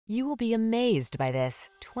You will be amazed by this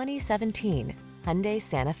 2017 Hyundai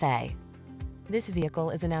Santa Fe. This vehicle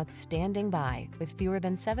is an outstanding buy with fewer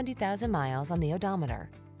than 70,000 miles on the odometer.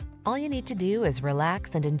 All you need to do is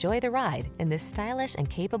relax and enjoy the ride in this stylish and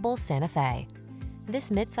capable Santa Fe. This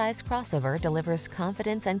midsize crossover delivers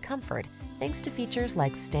confidence and comfort thanks to features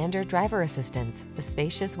like standard driver assistance, a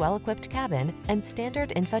spacious, well-equipped cabin, and standard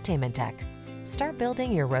infotainment tech. Start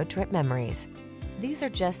building your road trip memories. These are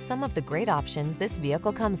just some of the great options this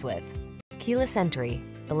vehicle comes with: keyless entry,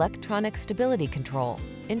 electronic stability control,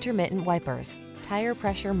 intermittent wipers, tire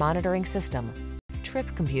pressure monitoring system,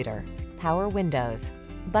 trip computer, power windows,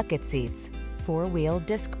 bucket seats, four-wheel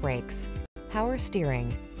disc brakes, power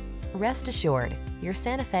steering. Rest assured, your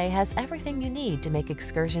Santa Fe has everything you need to make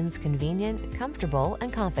excursions convenient, comfortable,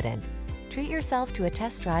 and confident. Treat yourself to a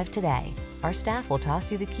test drive today. Our staff will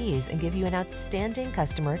toss you the keys and give you an outstanding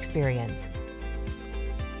customer experience.